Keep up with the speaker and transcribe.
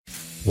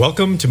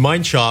Welcome to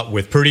Mind Shot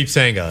with Pradeep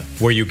Sangha,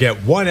 where you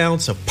get 1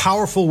 ounce of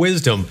powerful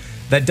wisdom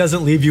that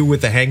doesn't leave you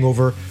with the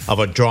hangover of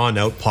a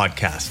drawn-out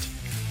podcast.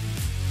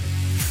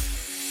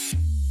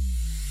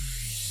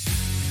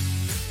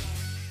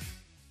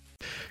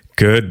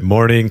 Good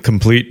morning,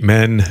 complete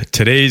men.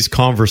 Today's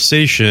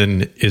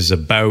conversation is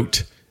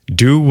about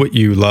do what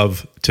you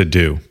love to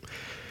do.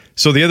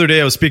 So the other day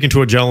I was speaking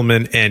to a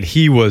gentleman and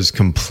he was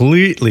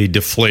completely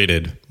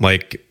deflated.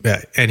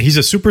 And he's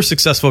a super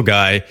successful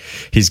guy.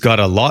 He's got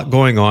a lot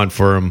going on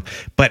for him,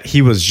 but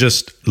he was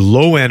just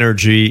low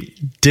energy,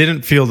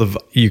 didn't feel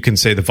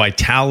the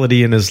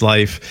vitality in his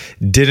life,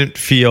 didn't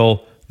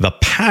feel the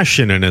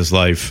passion in his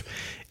life,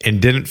 and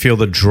didn't feel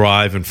the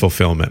drive and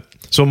fulfillment.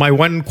 So my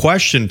one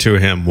question to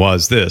him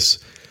was this: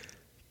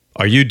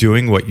 are you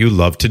doing what you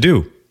love to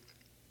do?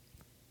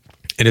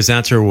 And his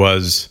answer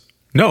was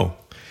no.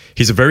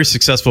 He's a very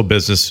successful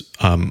business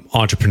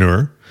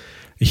entrepreneur.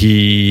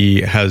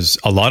 He has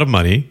a lot of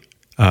money.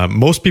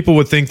 Most people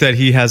would think that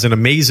he has an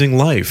amazing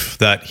life,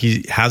 that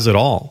he has it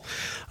all.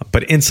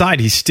 But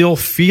inside, he's still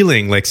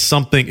feeling like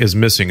something is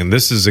missing. And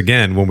this is,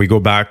 again, when we go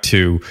back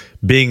to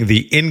being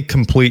the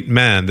incomplete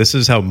man, this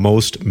is how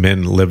most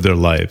men live their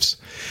lives.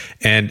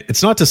 And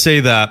it's not to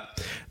say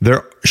that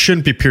there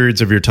shouldn't be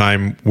periods of your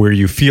time where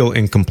you feel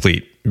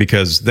incomplete,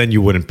 because then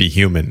you wouldn't be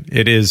human.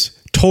 It is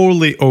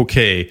totally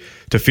okay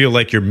to feel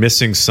like you're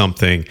missing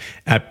something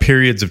at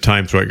periods of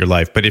time throughout your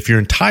life. But if your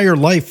entire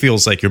life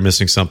feels like you're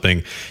missing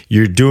something,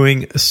 you're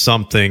doing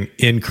something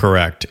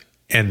incorrect.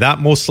 And that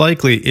most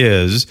likely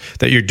is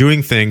that you're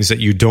doing things that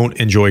you don't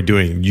enjoy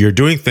doing. You're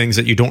doing things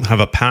that you don't have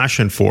a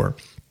passion for.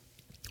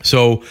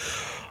 So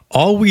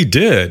all we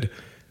did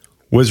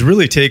was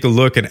really take a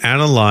look and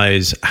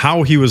analyze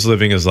how he was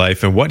living his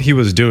life and what he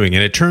was doing.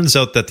 And it turns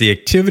out that the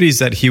activities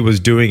that he was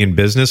doing in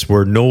business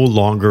were no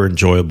longer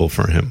enjoyable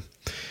for him.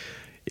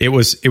 It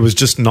was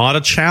just not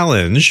a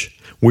challenge,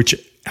 which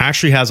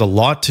actually has a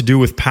lot to do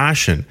with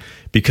passion,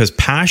 because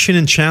passion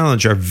and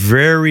challenge are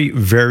very,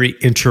 very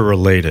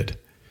interrelated.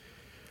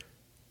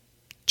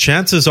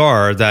 Chances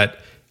are that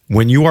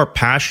when you are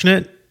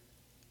passionate,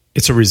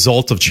 it's a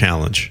result of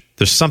challenge.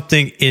 There's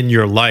something in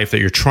your life that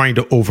you're trying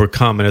to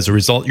overcome. And as a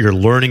result, you're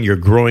learning, you're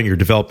growing, you're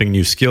developing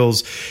new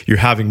skills, you're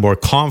having more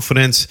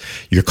confidence,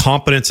 your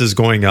competence is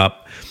going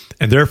up.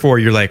 And therefore,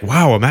 you're like,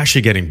 wow, I'm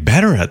actually getting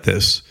better at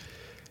this.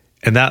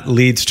 And that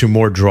leads to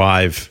more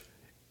drive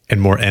and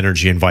more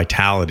energy and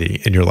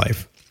vitality in your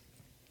life.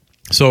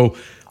 So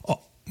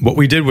what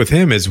we did with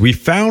him is we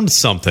found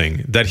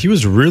something that he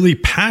was really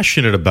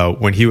passionate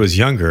about when he was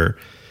younger.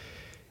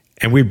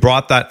 And we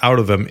brought that out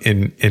of him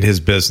in his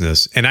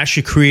business and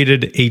actually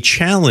created a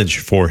challenge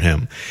for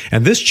him.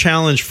 And this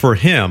challenge for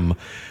him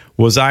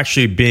was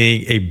actually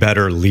being a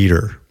better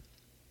leader.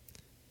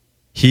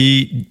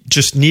 He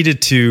just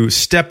needed to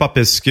step up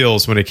his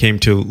skills when it came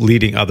to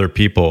leading other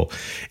people.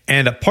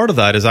 And a part of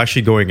that is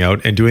actually going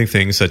out and doing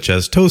things such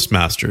as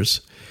Toastmasters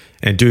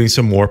and doing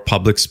some more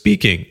public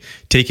speaking,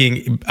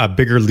 taking a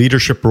bigger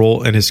leadership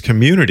role in his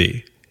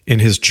community, in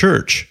his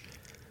church,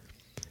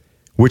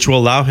 which will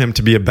allow him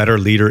to be a better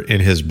leader in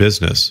his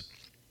business.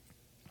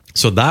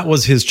 So that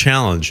was his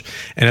challenge.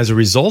 And as a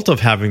result of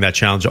having that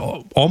challenge,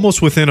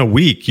 almost within a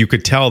week, you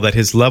could tell that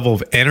his level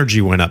of energy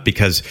went up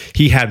because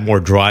he had more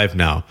drive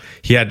now.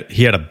 He had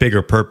a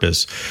bigger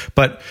purpose.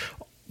 But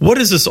what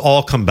does this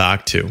all come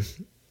back to?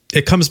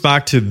 It comes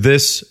back to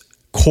this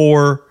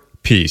core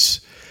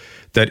piece,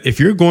 that if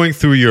you're going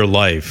through your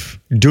life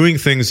doing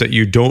things that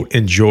you don't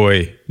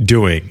enjoy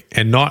doing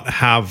and not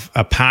have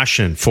a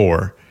passion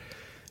for,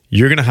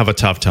 you're going to have a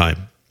tough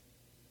time.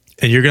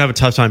 And you're going to have a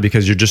tough time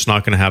because you're just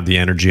not going to have the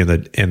energy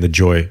and the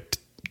joy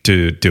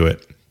to do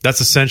it. That's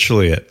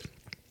essentially it.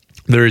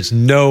 There is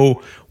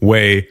no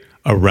way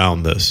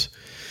around this.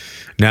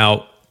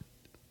 Now,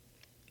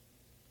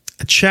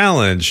 a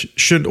challenge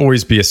shouldn't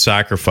always be a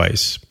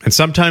sacrifice. And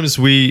sometimes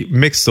we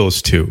mix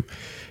those two,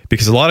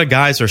 because a lot of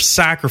guys are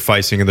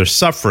sacrificing and they're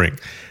suffering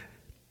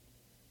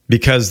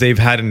because they've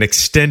had an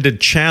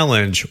extended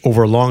challenge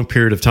over a long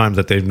period of time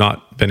that they've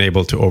not been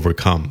able to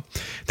overcome.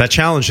 That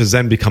challenge has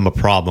then become a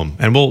problem,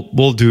 and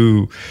we'll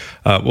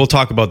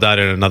talk about that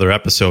in another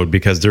episode,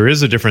 because there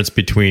is a difference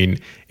between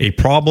a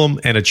problem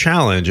and a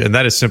challenge, and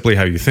that is simply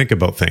how you think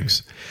about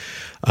things.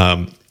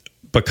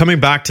 But coming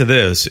back to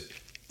this,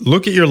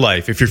 look at your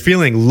life. If you're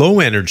feeling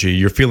low energy,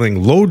 you're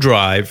feeling low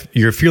drive,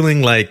 you're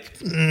feeling like,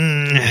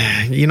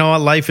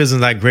 life isn't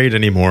that great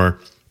anymore,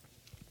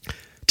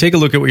 take a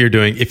look at what you're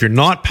doing. If you're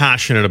not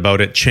passionate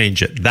about it,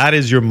 change it. That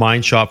is your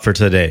mind shot for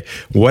today.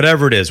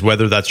 Whatever it is,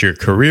 whether that's your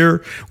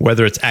career,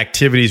 whether it's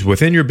activities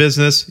within your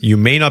business, you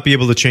may not be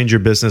able to change your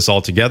business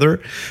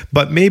altogether,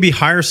 but maybe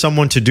hire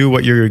someone to do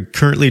what you're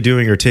currently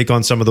doing, or take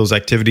on some of those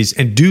activities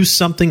and do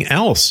something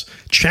else.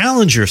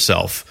 Challenge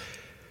yourself.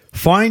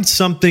 Find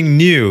something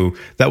new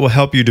that will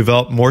help you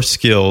develop more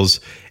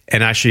skills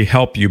and actually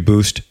help you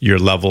boost your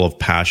level of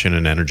passion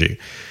and energy.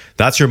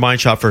 That's your Mind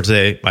Shot for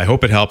today. I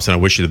hope it helps, and I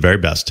wish you the very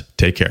best.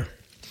 Take care.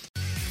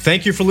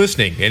 Thank you for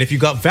listening. And if you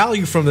got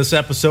value from this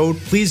episode,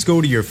 please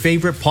go to your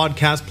favorite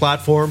podcast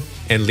platform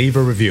and leave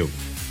a review.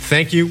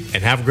 Thank you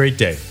and have a great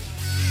day.